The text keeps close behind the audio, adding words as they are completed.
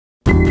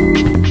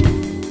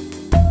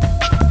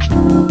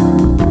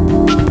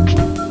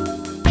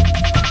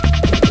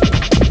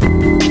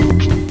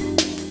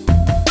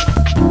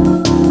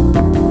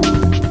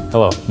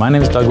Hello, my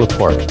name is Doug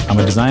Laporte. I'm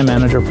a design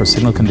manager for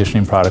signal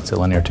conditioning products at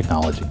Linear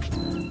Technology.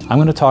 I'm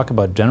going to talk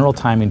about general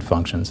timing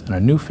functions and a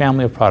new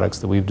family of products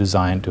that we've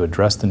designed to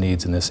address the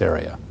needs in this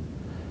area.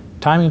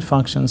 Timing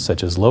functions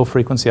such as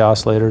low-frequency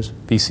oscillators,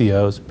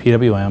 VCOs,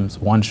 PWMs,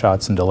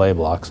 one-shots, and delay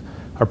blocks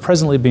are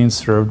presently being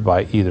served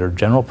by either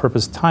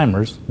general-purpose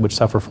timers, which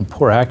suffer from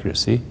poor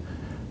accuracy,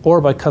 or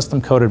by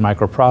custom-coded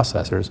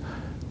microprocessors,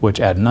 which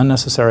add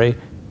unnecessary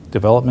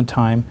development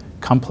time,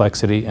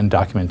 complexity, and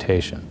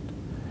documentation.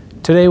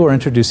 Today we're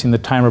introducing the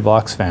timer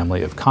blocks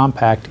family of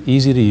compact,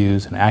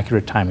 easy-to-use, and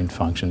accurate timing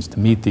functions to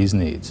meet these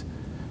needs.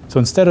 So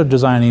instead of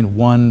designing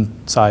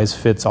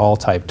one-size-fits-all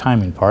type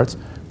timing parts,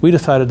 we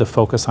decided to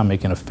focus on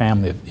making a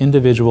family of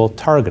individual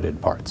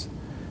targeted parts.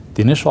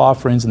 The initial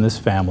offerings in this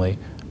family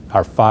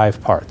are 5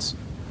 parts: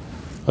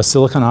 a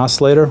silicon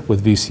oscillator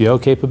with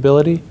VCO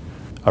capability,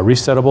 a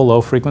resettable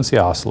low-frequency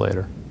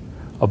oscillator,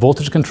 a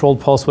voltage-controlled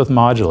pulse width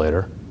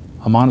modulator,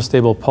 a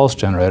monostable pulse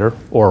generator,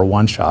 or a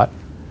one-shot,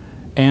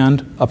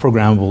 and a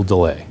programmable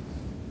delay.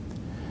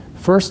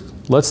 First,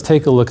 let's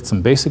take a look at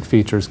some basic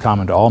features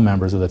common to all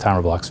members of the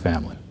timer blocks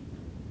family.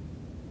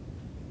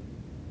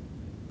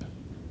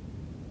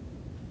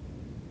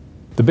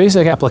 The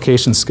basic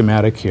application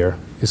schematic here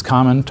is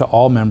common to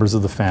all members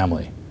of the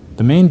family.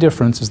 The main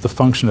difference is the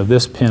function of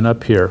this pin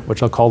up here,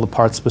 which I'll call the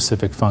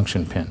part-specific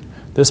function pin.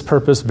 This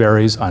purpose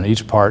varies on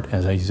each part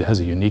and has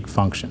a unique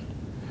function.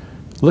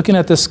 Looking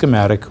at this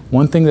schematic,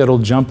 one thing that will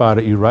jump out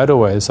at you right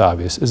away, it's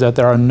obvious, is that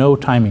there are no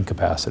timing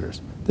capacitors.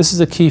 This is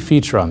a key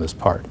feature on this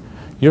part.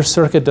 Your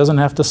circuit doesn't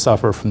have to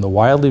suffer from the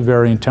wildly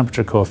varying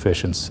temperature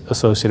coefficients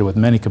associated with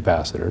many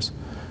capacitors.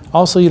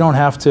 Also, you don't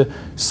have to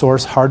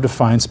source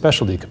hard-to-find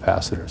specialty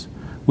capacitors.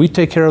 We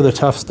take care of the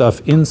tough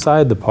stuff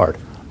inside the part.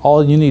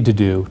 All you need to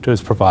do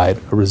is provide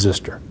a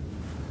resistor.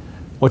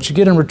 What you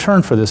get in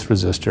return for this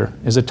resistor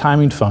is a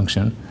timing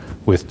function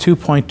with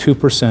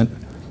 2.2%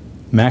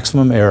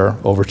 maximum error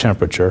over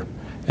temperature,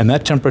 and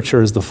that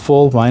temperature is the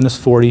full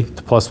 -40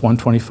 to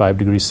 +125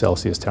 degrees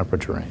Celsius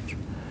temperature range.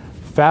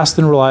 Fast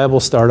and reliable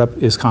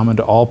startup is common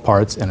to all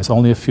parts, and it's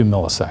only a few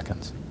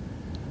milliseconds.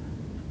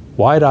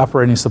 Wide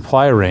operating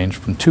supply range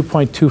from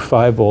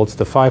 2.25 volts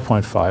to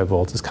 5.5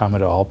 volts is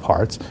common to all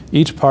parts.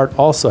 Each part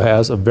also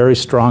has a very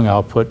strong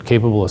output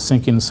capable of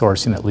syncing and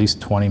sourcing at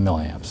least 20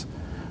 milliamps.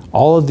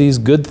 All of these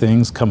good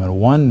things come in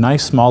one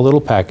nice small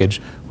little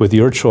package with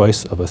your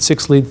choice of a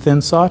 6-lead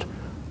thin SOT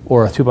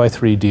or a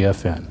 2x3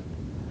 DFN.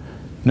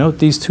 Note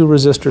these 2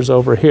 resistors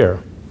over here.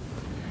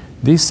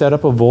 These set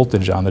up a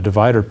voltage on the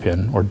divider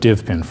pin, or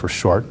div pin for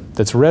short,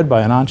 that's read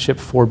by an on-chip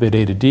 4-bit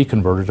A to D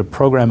converter to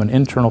program an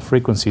internal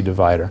frequency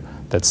divider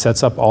that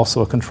sets up also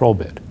a control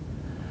bit.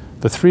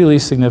 The 3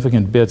 least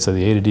significant bits of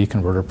the A to D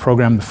converter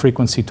program the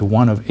frequency to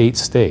one of 8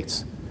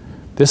 states.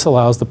 This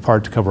allows the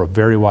part to cover a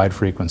very wide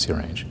frequency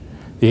range.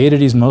 The A to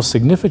D's most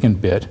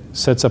significant bit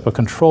sets up a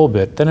control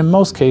bit that in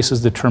most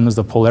cases determines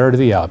the polarity of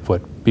the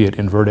output, be it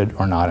inverted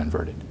or not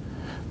inverted.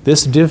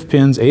 This div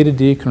pin's A to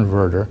D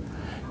converter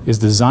is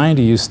designed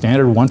to use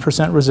standard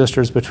 1%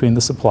 resistors between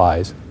the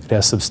supplies. It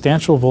has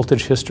substantial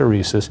voltage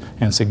hysteresis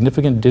and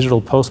significant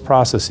digital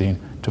post-processing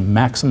to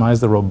maximize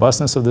the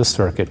robustness of this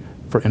circuit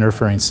for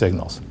interfering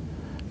signals.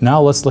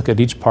 Now let's look at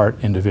each part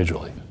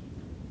individually.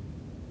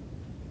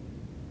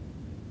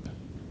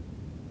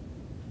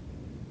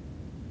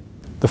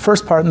 The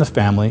first part in the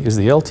family is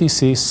the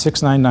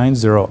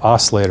LTC6990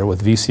 oscillator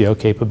with VCO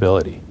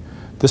capability.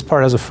 This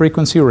part has a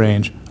frequency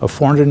range of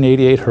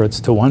 488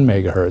 Hz to 1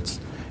 MHz,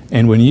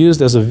 and when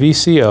used as a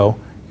VCO,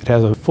 it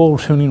has a full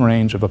tuning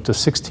range of up to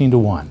 16 to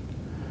 1.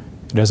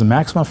 It has a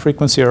maximum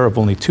frequency error of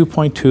only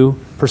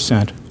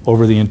 2.2%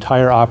 over the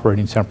entire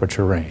operating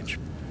temperature range.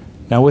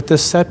 Now with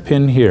this set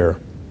pin here,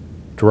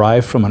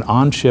 derived from an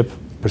on-chip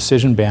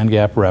precision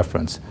bandgap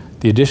reference,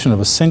 the addition of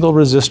a single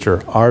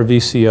resistor,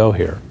 RVCO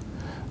here,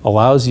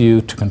 allows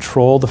you to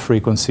control the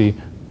frequency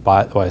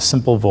by a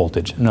simple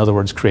voltage, in other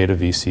words, create a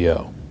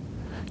VCO.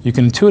 You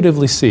can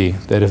intuitively see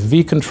that if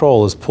V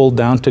control is pulled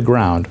down to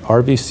ground,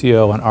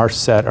 RVCO and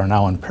RSet are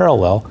now in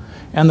parallel,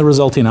 and the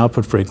resulting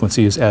output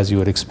frequency is as you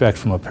would expect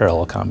from a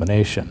parallel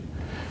combination.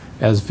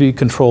 As V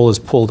control is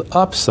pulled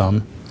up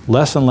some,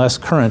 less and less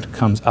current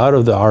comes out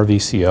of the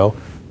RVCO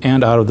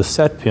and out of the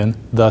set pin,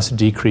 thus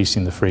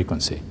decreasing the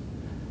frequency.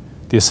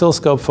 The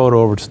oscilloscope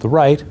photo over to the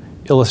right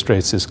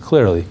illustrates this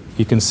clearly.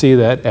 You can see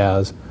that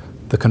as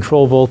the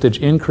control voltage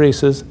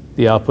increases,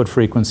 the output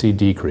frequency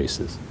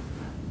decreases.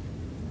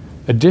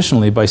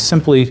 Additionally, by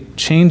simply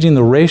changing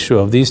the ratio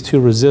of these 2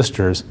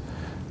 resistors,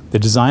 the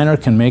designer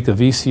can make the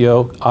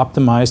VCO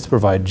optimized to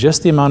provide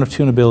just the amount of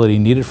tunability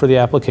needed for the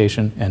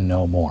application and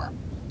no more.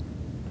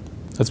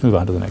 Let's move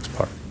on to the next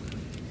part.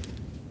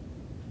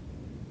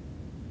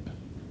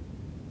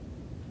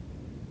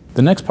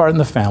 The next part in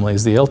the family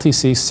is the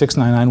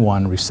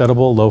LTC6991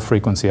 resettable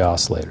low-frequency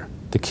oscillator.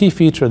 The key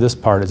feature of this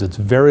part is its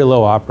very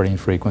low operating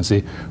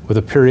frequency with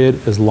a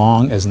period as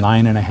long as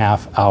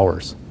 9.5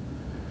 hours.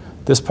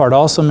 This part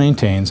also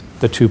maintains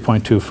the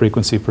 2.2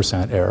 frequency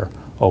 % error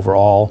over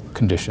all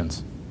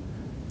conditions.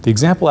 The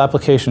example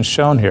application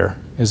shown here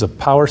is a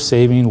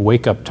power-saving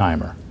wake-up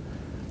timer.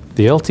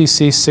 The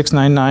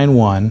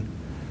LTC6991,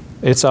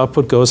 its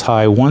output goes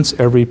high once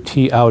every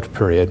T out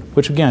period,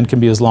 which again can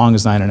be as long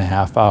as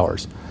 9.5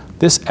 hours.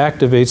 This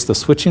activates the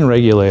switching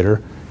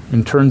regulator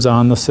and turns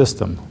on the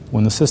system.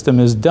 When the system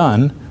is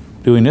done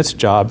doing its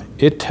job,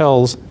 it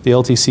tells the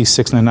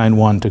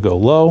LTC6991 to go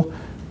low,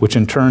 which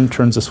in turn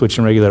turns the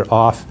switching regulator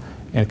off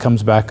and it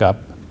comes back up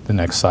the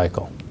next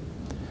cycle.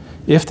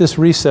 If this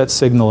reset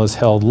signal is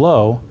held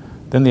low,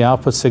 then the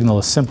output signal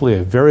is simply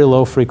a very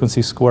low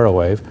frequency square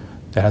wave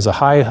that has a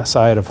high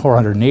side of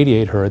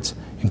 488 Hertz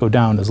and go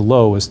down as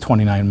low as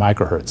 29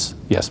 microhertz.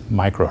 Yes,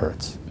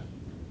 microhertz.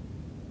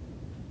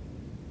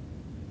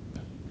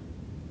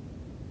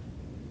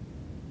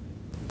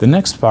 The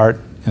next part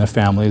in the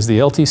family is the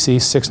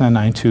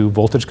LTC6992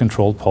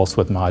 voltage-controlled pulse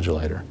width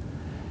modulator.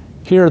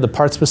 Here, the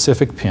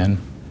part-specific pin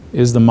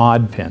is the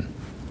mod pin.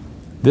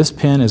 This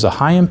pin is a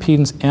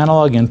high-impedance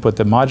analog input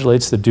that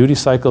modulates the duty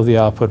cycle of the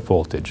output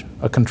voltage.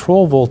 A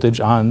control voltage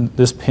on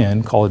this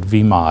pin, call it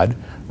Vmod,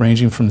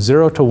 ranging from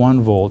 0 to 1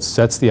 volts,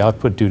 sets the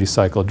output duty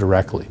cycle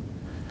directly.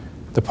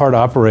 The part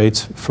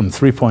operates from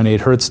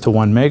 3.8 Hertz to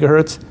 1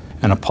 megahertz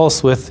and a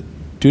pulse width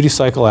duty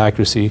cycle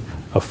accuracy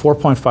of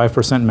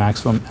 4.5%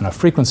 maximum and a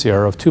frequency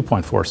error of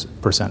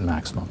 2.4%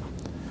 maximum.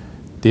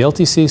 The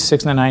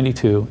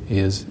LTC6992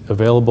 is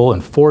available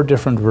in 4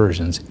 different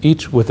versions,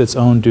 each with its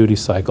own duty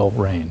cycle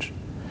range.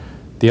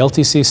 The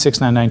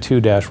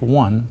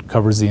LTC6992-1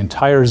 covers the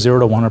entire 0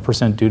 to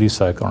 100% duty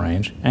cycle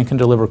range and can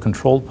deliver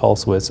controlled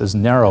pulse widths as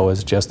narrow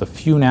as just a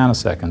few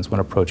nanoseconds when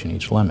approaching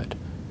each limit.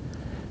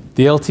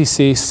 The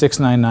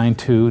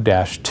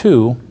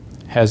LTC6992-2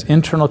 has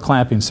internal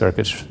clamping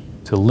circuits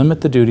to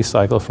limit the duty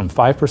cycle from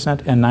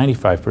 5% and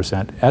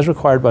 95% as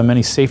required by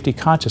many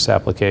safety-conscious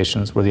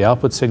applications where the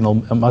output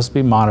signal must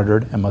be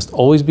monitored and must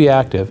always be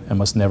active and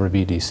must never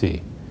be DC.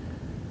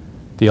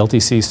 The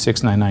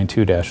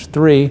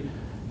LTC6992-3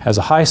 has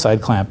a high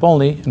side clamp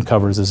only and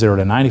covers the 0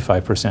 to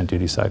 95%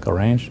 duty cycle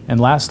range. And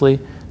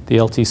lastly, the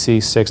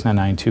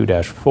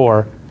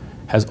LTC6992-4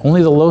 has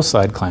only the low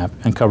side clamp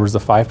and covers the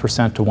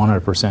 5% to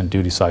 100%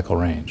 duty cycle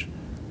range.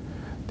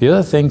 The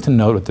other thing to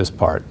note with this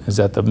part is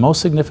that the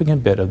most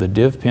significant bit of the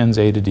div pins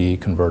A to D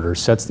converter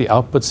sets the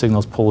output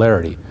signal's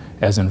polarity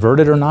as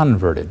inverted or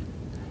non-inverted.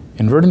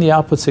 Inverting the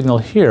output signal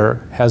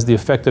here has the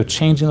effect of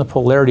changing the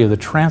polarity of the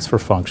transfer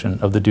function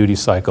of the duty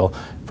cycle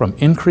from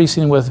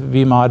increasing with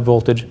Vmod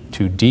voltage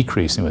to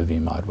decreasing with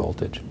Vmod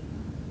voltage.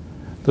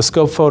 The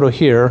scope photo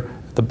here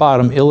at the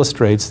bottom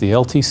illustrates the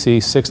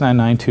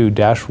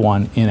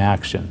LTC6992-1 in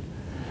action.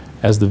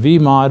 As the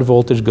Vmod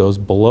voltage goes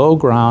below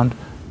ground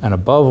and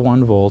above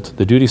 1 volt,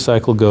 the duty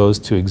cycle goes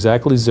to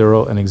exactly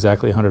 0 and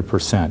exactly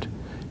 100%.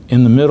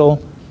 In the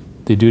middle,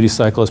 the duty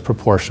cycle is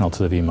proportional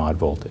to the Vmod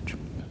voltage.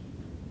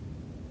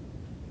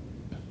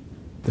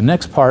 The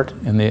next part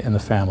in the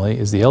family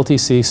is the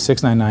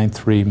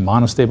LTC6993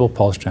 monostable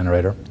pulse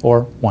generator,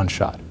 or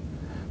one-shot.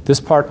 This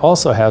part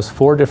also has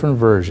 4 different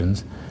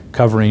versions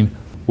covering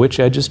which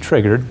edge is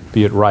triggered,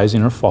 be it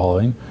rising or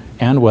falling,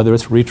 and whether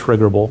it's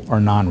retriggerable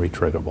or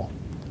non-retriggerable.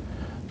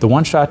 The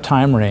one-shot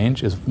time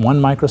range is 1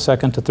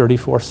 microsecond to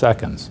 34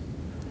 seconds.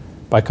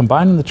 By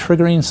combining the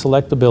triggering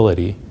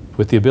selectability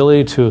with the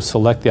ability to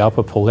select the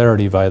output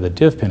polarity via the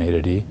div pin A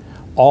to D,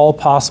 all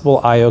possible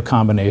I/O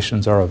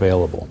combinations are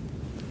available.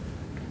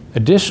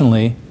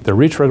 Additionally, the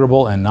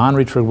retriggerable and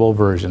non-retriggerable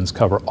versions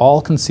cover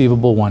all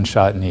conceivable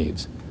one-shot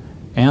needs,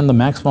 and the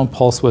maximum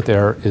pulse width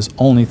error is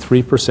only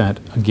 3%,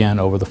 again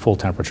over the full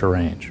temperature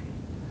range.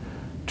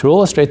 To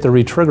illustrate the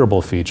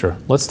retriggerable feature,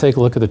 let's take a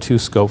look at the 2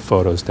 scope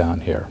photos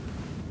down here.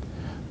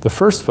 The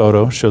first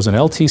photo shows an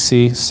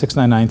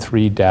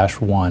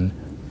LTC6993-1,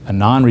 a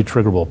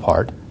non-retriggerable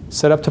part,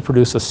 set up to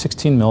produce a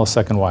 16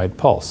 millisecond wide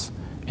pulse,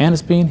 and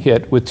is being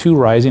hit with 2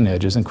 rising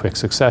edges in quick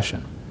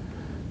succession.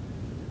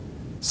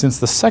 Since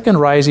the second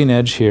rising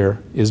edge here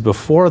is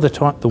before the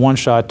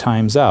one-shot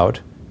times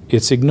out,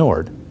 it's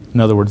ignored. In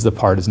other words, the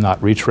part is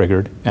not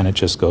retriggered and it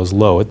just goes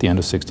low at the end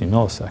of 16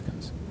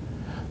 milliseconds.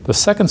 The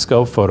second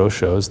scope photo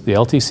shows the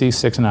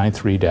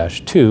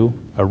LTC693-2,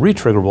 a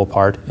retriggerable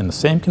part in the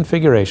same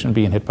configuration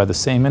being hit by the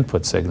same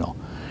input signal.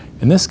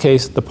 In this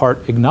case, the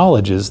part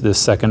acknowledges this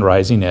second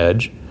rising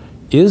edge,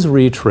 is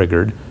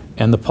retriggered,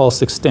 and the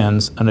pulse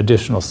extends an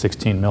additional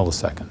 16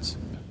 milliseconds.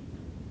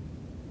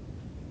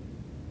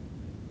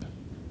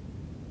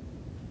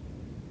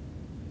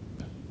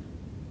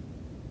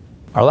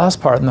 Our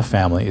last part in the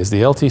family is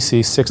the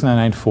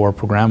LTC6994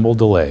 programmable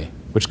delay,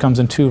 which comes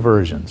in 2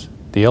 versions.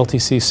 The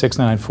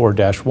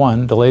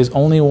LTC6994-1 delays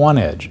only 1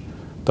 edge.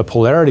 The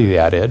polarity of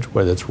that edge,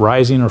 whether it's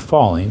rising or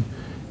falling,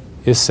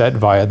 is set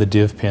via the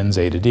div pins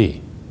A to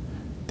D.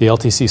 The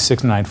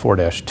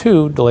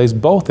LTC694-2 delays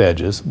both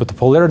edges, with the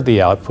polarity of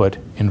the output,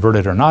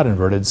 inverted or not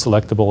inverted,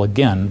 selectable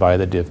again via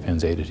the div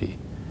pins A to D.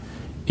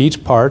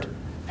 Each part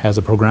has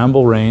a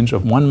programmable range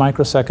of 1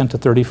 microsecond to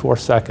 34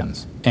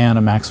 seconds and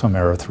a maximum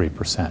error of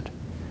 3%.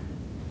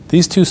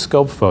 These 2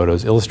 scope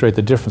photos illustrate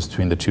the difference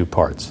between the 2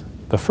 parts.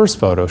 The first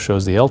photo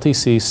shows the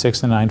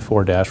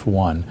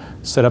LTC694-1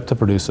 set up to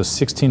produce a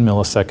 16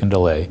 millisecond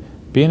delay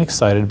being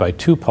excited by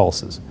 2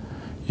 pulses.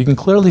 You can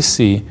clearly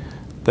see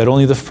that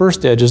only the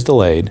first edge is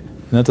delayed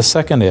and that the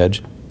second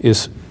edge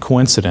is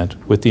coincident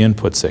with the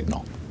input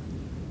signal.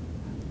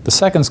 The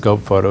second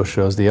scope photo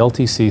shows the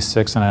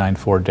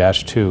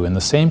LTC6994-2 in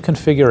the same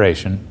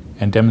configuration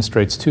and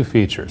demonstrates two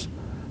features.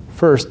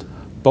 First,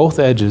 both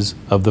edges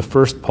of the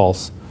first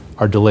pulse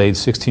are delayed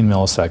 16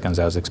 milliseconds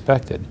as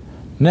expected.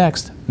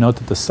 Next, note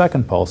that the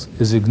second pulse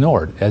is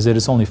ignored as it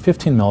is only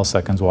 15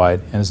 milliseconds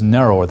wide and is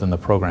narrower than the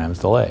program's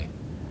delay.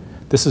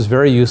 This is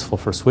very useful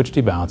for switch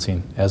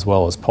debouncing as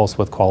well as pulse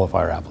width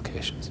qualifier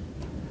applications.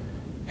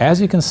 As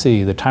you can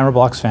see, the Timer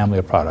Blocks family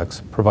of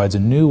products provides a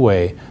new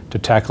way to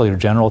tackle your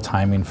general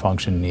timing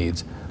function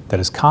needs that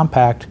is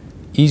compact,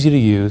 easy to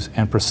use,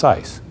 and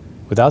precise,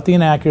 without the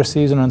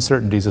inaccuracies and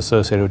uncertainties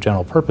associated with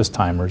general purpose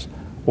timers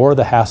or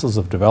the hassles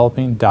of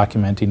developing,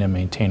 documenting, and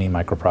maintaining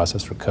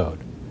microprocessor code.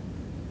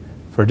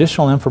 For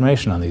additional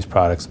information on these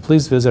products,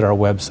 please visit our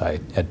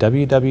website at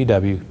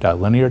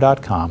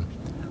www.linear.com,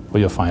 where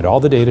you'll find all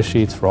the data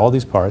sheets for all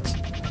these parts,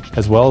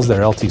 as well as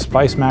their LT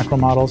Spice macro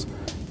models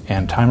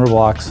and Timer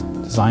Blocks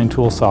design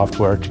tool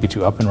software to get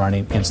you up and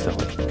running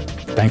instantly.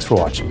 Thanks for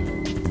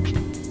watching.